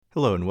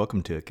Hello and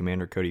welcome to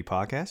Commander Cody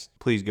Podcast.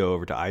 Please go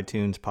over to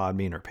iTunes,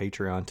 Podbean, or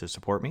Patreon to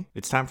support me.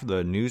 It's time for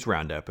the news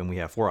roundup, and we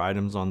have 4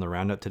 items on the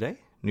roundup today.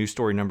 News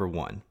story number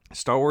 1.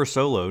 Star Wars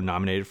Solo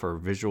nominated for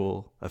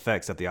visual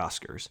effects at the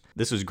Oscars.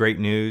 This was great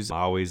news.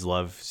 I always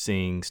love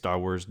seeing Star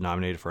Wars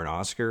nominated for an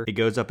Oscar. It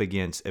goes up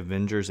against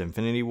Avengers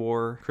Infinity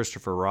War,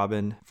 Christopher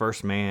Robin,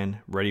 First Man,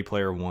 Ready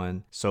Player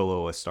One,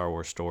 Solo: A Star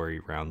Wars Story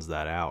rounds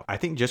that out. I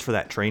think just for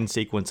that train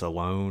sequence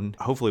alone,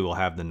 hopefully we'll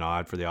have the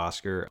nod for the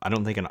Oscar. I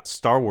don't think a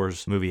Star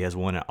Wars movie has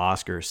won an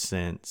Oscar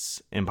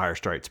since Empire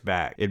Strikes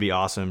Back. It'd be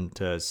awesome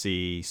to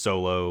see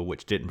Solo,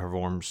 which didn't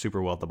perform super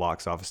well at the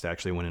box office, to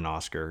actually win an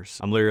Oscar.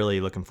 So I'm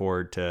literally looking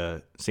forward to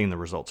seeing the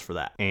results for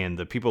that. And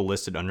the people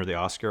listed under the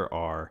Oscar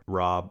are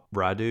Rob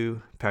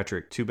Bradu,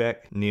 Patrick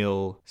Tubeck,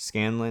 Neil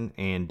Scanlon,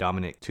 and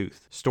Dominic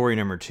Tooth. Story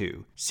number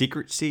 2,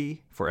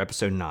 Secrecy for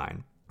episode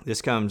 9.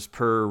 This comes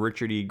per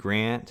Richard E.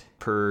 Grant,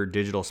 per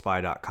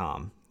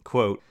digitalspy.com.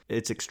 Quote,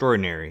 "It's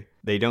extraordinary.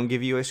 They don't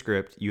give you a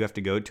script. You have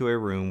to go to a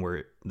room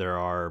where there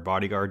are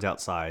bodyguards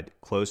outside,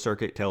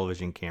 closed-circuit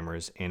television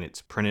cameras, and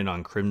it's printed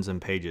on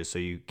crimson pages so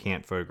you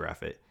can't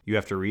photograph it. You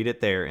have to read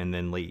it there and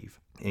then leave."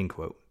 End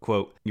quote.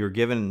 Quote, "You're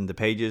given the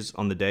pages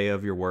on the day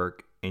of your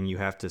work, and you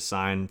have to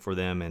sign for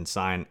them and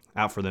sign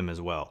out for them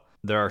as well.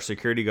 There are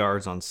security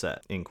guards on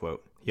set." End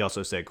quote. He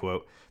also said,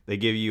 quote, "They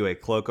give you a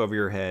cloak over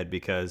your head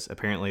because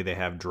apparently they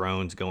have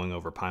drones going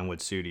over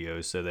Pinewood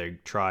Studios, so they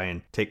try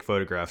and take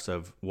photographs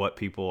of what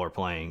people are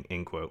playing."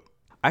 End quote.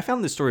 I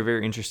found this story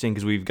very interesting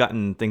because we've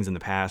gotten things in the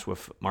past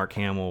with Mark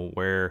Hamill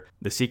where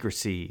the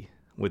secrecy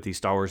with these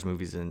Star Wars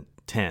movies is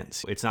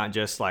intense. It's not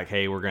just like,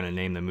 hey, we're going to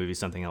name the movie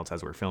something else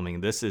as we're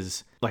filming. This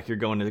is like you're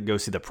going to go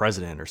see the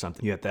president or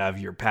something. You have to have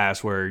your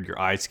password, your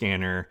eye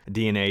scanner,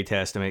 DNA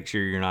test to make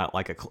sure you're not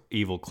like a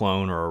evil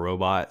clone or a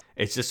robot.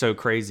 It's just so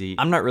crazy.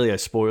 I'm not really a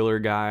spoiler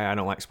guy. I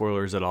don't like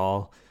spoilers at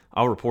all.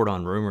 I'll report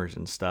on rumors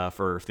and stuff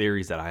or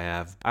theories that I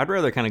have. I'd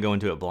rather kind of go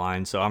into it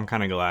blind, so I'm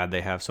kind of glad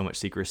they have so much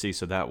secrecy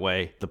so that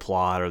way the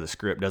plot or the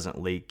script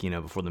doesn't leak,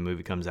 before the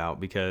movie comes out,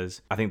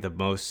 because I think the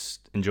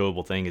most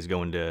enjoyable thing is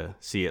going to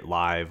see it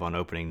live on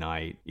opening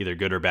night. Either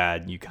good or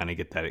bad, you kind of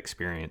get that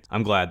experience.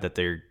 I'm glad that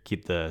they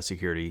keep the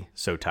security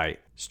so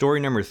tight. Story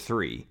number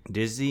 3.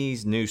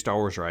 Disney's new Star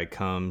Wars ride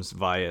comes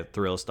via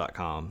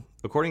Thrillist.com.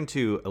 According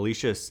to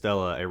Alicia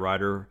Stella, a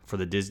writer for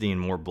the Disney and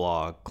More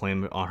blog,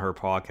 claimed on her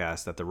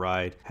podcast that the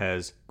ride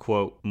has,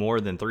 quote, more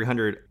than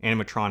 300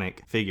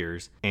 animatronic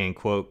figures and,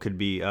 quote, could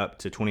be up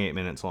to 28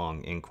 minutes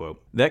long, end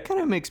quote. That kind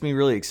of makes me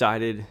really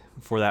excited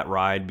for that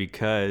ride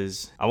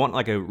because I want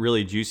like a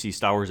really juicy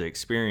Star Wars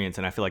experience,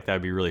 and I feel like that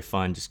would be really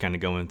fun just kind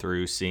of going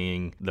through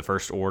seeing the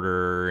First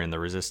Order and the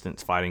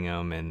Resistance fighting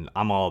them, and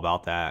I'm all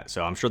about that.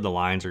 So I'm sure the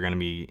lines are going to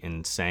be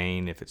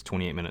insane if it's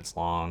 28 minutes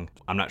long.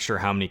 I'm not sure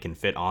how many can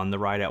fit on the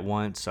ride at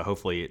once, so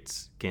hopefully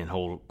it can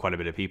hold quite a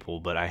bit of people,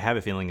 but I have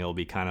a feeling it'll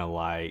be kind of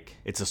like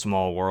It's a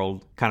Small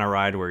World kind of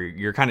ride where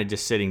you're kind of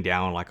just sitting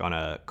down like on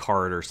a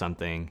cart or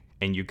something,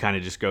 and you kind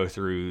of just go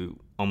through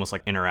almost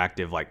like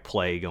interactive like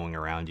play going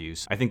around you.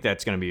 So I think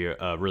that's going to be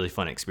a really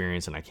fun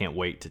experience, and I can't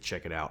wait to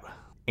check it out.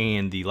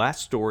 And the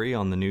last story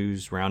on the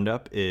news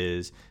roundup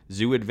is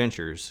Zoo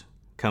Adventures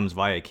comes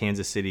via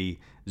Kansas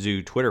City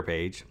Zoo Twitter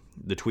page.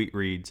 The tweet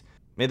reads,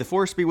 "May the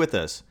Force be with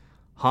us.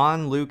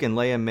 Han, Luke, and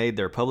Leia made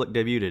their public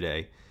debut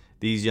today.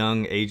 These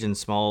young Asian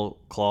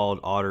small-clawed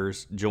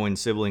otters joined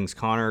siblings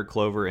Connor,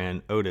 Clover,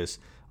 and Otis,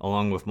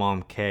 along with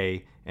Mom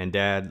Kay and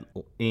Dad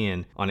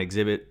Ian, on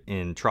exhibit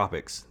in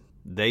Tropics.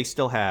 They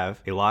still have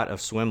a lot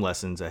of swim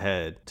lessons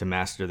ahead to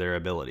master their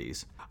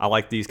abilities." I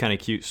like these kind of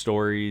cute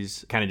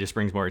stories. Kind of just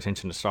brings more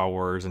attention to Star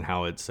Wars and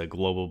how it's a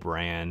global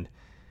brand.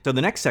 So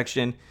the next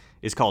section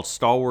is called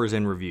Star Wars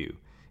in Review.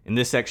 In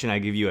this section, I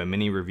give you a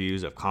mini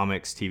reviews of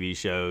comics, TV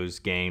shows,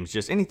 games,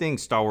 just anything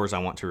Star Wars I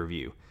want to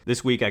review.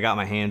 This week, I got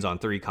my hands on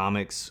 3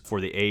 comics for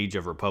the Age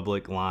of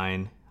Republic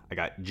line. I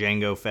got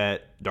Jango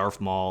Fett,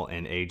 Darth Maul,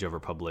 and Age of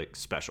Republic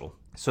Special.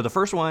 So the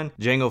first one,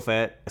 Jango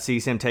Fett,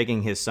 sees him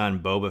taking his son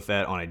Boba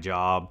Fett on a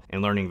job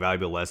and learning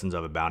valuable lessons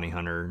of a bounty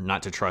hunter,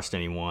 not to trust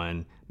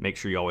anyone, make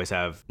sure you always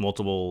have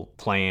multiple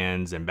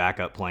plans and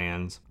backup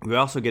plans. We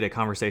also get a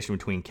conversation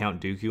between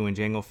Count Dooku and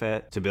Jango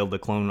Fett to build the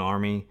clone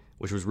army,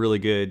 which was really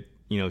good,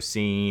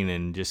 scene,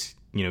 and just,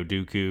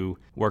 Dooku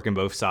working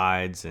both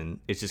sides. And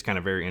it's just kind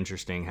of very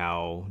interesting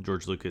how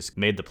George Lucas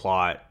made the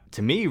plot,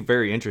 to me,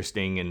 very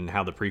interesting, and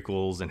how the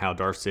prequels and how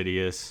Darth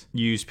Sidious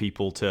used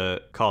people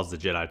to cause the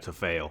Jedi to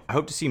fail. I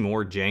hope to see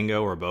more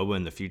Jango or Boba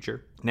in the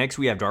future. Next,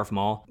 we have Darth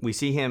Maul. We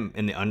see him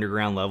in the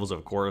underground levels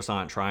of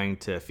Coruscant trying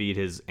to feed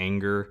his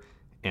anger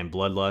and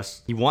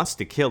bloodlust. He wants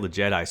to kill the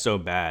Jedi so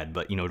bad,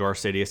 but Darth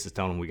Sidious is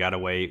telling him we gotta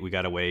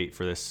wait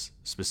for this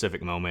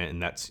specific moment,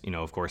 and that's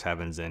of course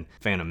happens in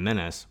Phantom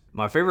Menace.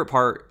 My favorite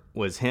part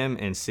was him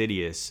and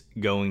Sidious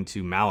going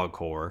to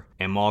Malachor,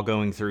 and Maul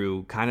going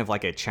through kind of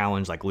like a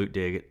challenge like Luke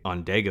did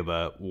on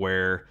Dagobah,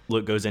 where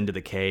Luke goes into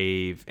the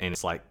cave and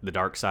it's like the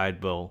dark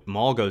side. Well,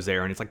 Maul goes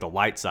there and it's like the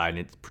light side, and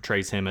it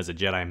portrays him as a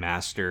Jedi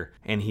Master,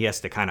 and he has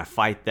to kind of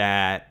fight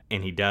that,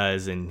 and he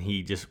does, and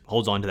he just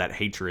holds on to that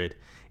hatred.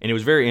 And it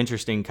was very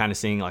interesting kind of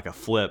seeing like a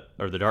flip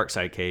or the dark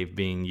side cave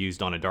being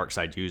used on a dark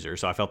side user.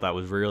 So I felt that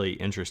was really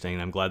interesting,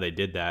 and I'm glad they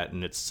did that.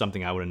 And it's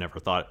something I would have never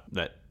thought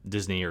that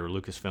Disney or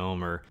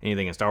Lucasfilm or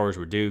anything in Star Wars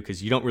would do,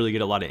 because you don't really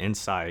get a lot of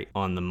insight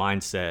on the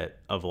mindset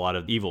of a lot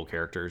of evil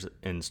characters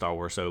in Star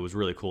Wars. So it was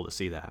really cool to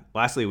see that.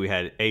 Lastly, we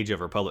had Age of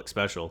Republic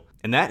Special,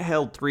 and that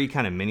held 3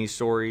 kind of mini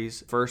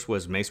stories. First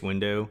was Mace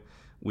Windu.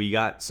 We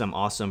got some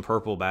awesome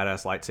purple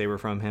badass lightsaber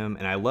from him,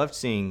 and I loved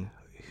seeing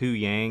Hu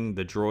Yang,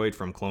 the droid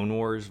from Clone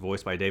Wars,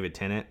 voiced by David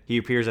Tennant. He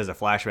appears as a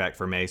flashback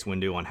for Mace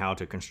Windu on how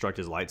to construct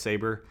his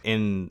lightsaber.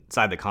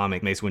 Inside the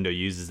comic, Mace Windu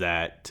uses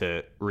that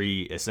to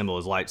reassemble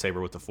his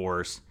lightsaber with the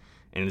Force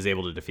and is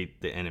able to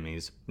defeat the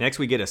enemies. Next,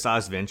 we get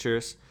Asajj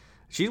Ventress.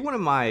 She's one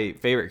of my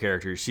favorite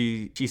characters.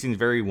 She seems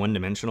very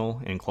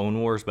one-dimensional in Clone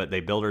Wars, but they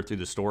build her through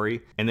the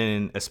story. And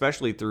then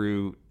especially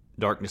through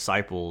Dark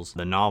Disciples,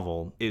 the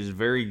novel, is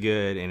very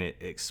good, and it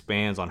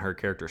expands on her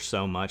character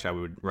so much. I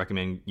would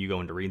recommend you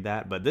going to read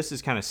that. But this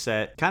is kind of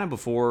set kind of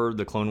before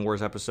the Clone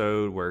Wars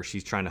episode where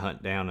she's trying to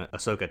hunt down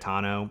Ahsoka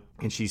Tano,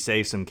 and she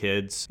saves some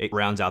kids. It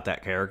rounds out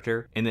that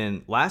character. And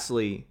then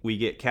lastly, we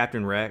get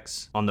Captain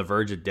Rex on the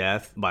verge of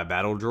death by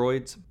battle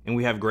droids. And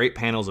we have great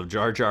panels of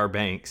Jar Jar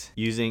Banks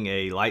using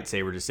a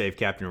lightsaber to save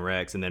Captain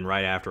Rex, and then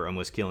right after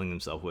almost killing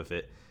himself with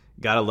it.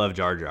 Gotta love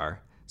Jar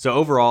Jar. So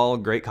overall,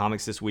 great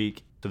comics this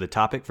week. So the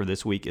topic for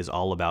this week is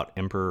all about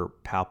Emperor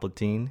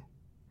Palpatine,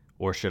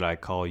 or should I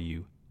call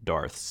you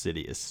Darth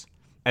Sidious?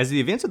 As the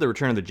events of the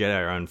Return of the Jedi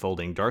are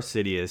unfolding, Darth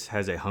Sidious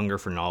has a hunger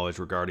for knowledge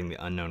regarding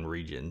the unknown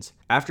regions.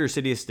 After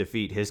Sidious'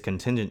 defeat, his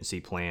contingency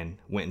plan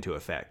went into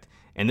effect,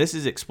 and this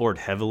is explored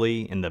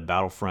heavily in the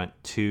Battlefront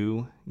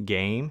 2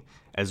 game,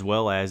 as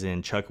well as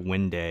in Chuck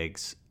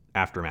Wendig's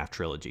Aftermath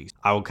trilogy.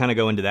 I will kind of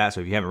go into that, so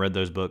if you haven't read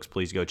those books,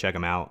 please go check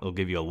them out. It'll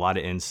give you a lot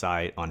of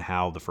insight on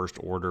how the First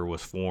Order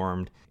was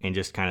formed and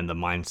just kind of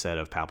the mindset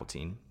of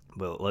Palpatine.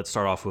 But let's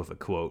start off with a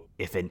quote.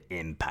 "If an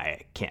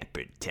empire can't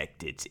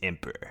protect its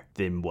emperor,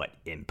 then what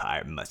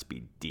empire must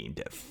be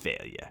deemed a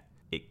failure?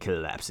 It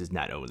collapses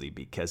not only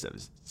because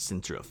its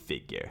central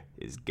figure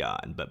is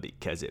gone, but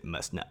because it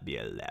must not be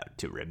allowed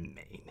to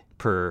remain."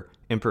 Per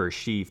Emperor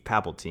Sheev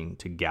Palpatine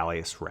to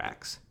Gallius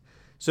Rax.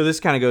 So this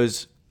kind of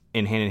goes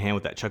in hand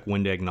with that Chuck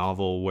Wendig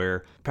novel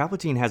where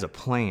Palpatine has a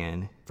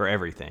plan for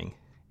everything.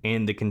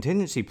 And the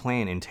contingency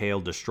plan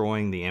entailed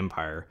destroying the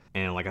Empire.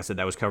 And like I said,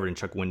 that was covered in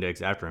Chuck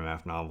Wendig's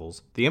Aftermath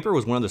novels. The Emperor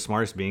was one of the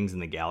smartest beings in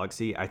the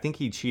galaxy. I think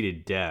he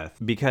cheated death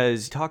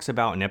because he talks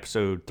about in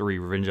Episode 3,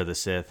 Revenge of the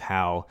Sith,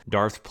 how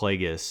Darth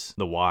Plagueis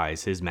the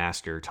Wise, his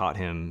master, taught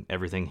him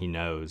everything he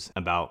knows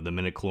about the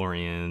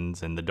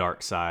midichlorians and the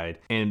dark side.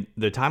 And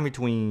the time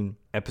between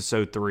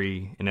Episode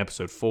 3 and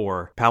Episode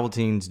 4,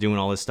 Palpatine's doing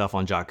all this stuff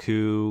on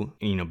Jakku,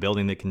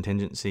 building the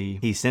contingency.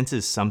 He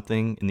senses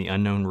something in the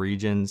unknown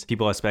regions.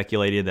 People have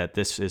speculated that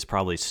this is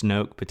probably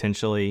Snoke,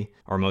 potentially,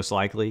 or most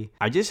likely.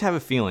 I just have a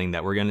feeling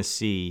that we're going to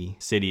see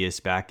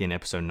Sidious back in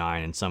Episode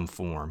 9 in some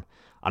form.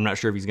 I'm not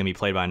sure if he's going to be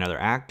played by another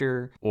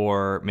actor,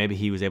 or maybe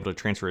he was able to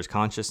transfer his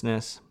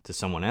consciousness to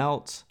someone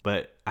else,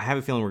 but I have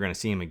a feeling we're going to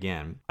see him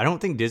again. I don't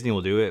think Disney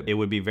will do it. It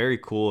would be very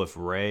cool if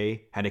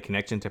Rey had a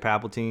connection to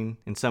Palpatine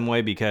in some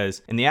way,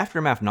 because in the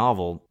Aftermath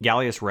novel,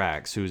 Gallius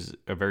Rax, who's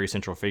a very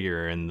central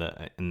figure in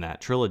that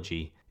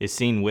trilogy, is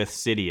seen with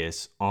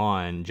Sidious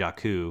on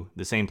Jakku,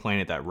 the same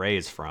planet that Rey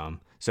is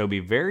from. So it'd be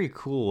very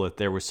cool if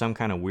there was some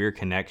kind of weird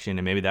connection,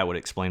 and maybe that would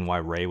explain why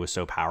Rey was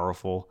so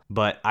powerful.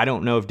 But I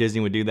don't know if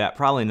Disney would do that.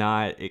 Probably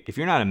not. If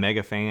you're not a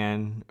mega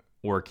fan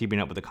or keeping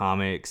up with the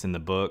comics and the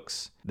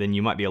books, then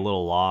you might be a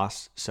little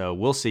lost. So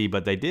we'll see.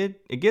 But they did.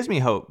 It gives me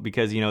hope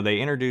because, they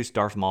introduced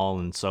Darth Maul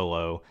in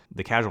Solo.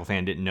 The casual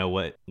fan didn't know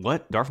what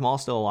Darth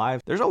Maul's still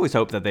alive. There's always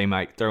hope that they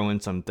might throw in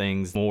some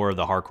things more of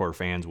the hardcore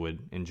fans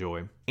would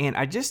enjoy. And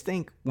I just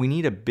think we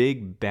need a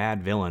big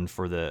bad villain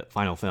for the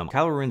final film.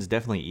 Kylo Ren's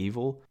definitely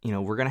evil.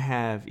 We're going to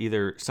have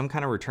either some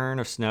kind of return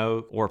of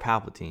Snoke or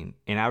Palpatine.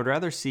 And I would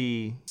rather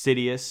see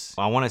Sidious.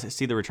 I want to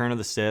see the return of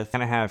the Sith.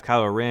 Kind of have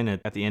Kylo Ren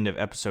at the end of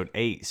Episode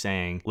 8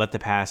 saying, "Let the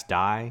past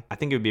die." I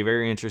think it would be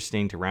very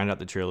interesting to round out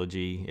the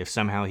trilogy if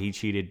somehow he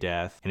cheated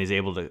death and is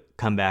able to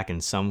come back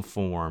in some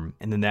form.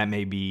 And then that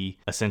may be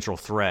a central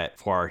threat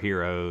for our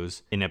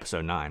heroes in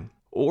Episode 9.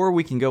 Or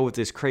we can go with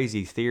this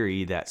crazy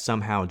theory that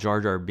somehow Jar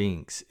Jar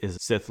Binks is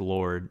Sith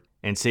Lord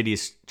and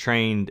Sidious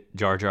trained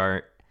Jar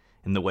Jar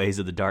in the ways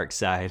of the dark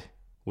side.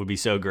 Would be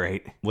so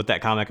great. With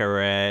that comic I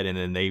read, and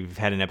then they've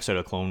had an episode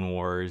of Clone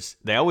Wars,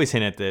 they always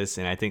hint at this,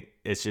 and I think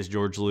it's just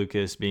George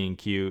Lucas being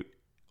cute,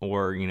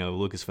 or,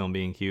 Lucasfilm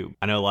being cute.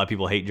 I know a lot of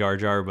people hate Jar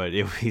Jar, but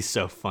it would be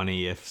so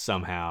funny if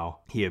somehow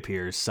he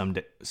appears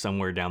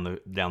somewhere down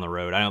the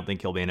road. I don't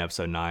think he'll be in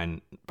Episode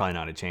 9. Probably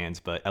not a chance,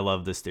 but I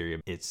love this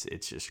theory. It's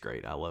just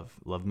great. I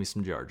love me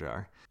some Jar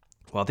Jar.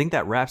 Well, I think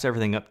that wraps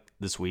everything up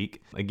this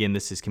week. Again,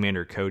 this is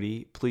Commander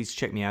Cody. Please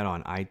check me out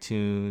on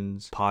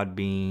iTunes,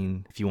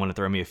 Podbean. If you want to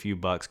throw me a few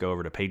bucks, go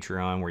over to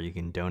Patreon where you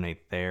can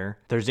donate there.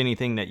 If there's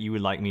anything that you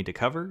would like me to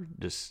cover,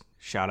 just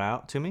shout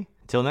out to me.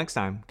 Until next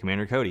time,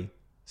 Commander Cody,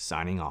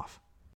 signing off.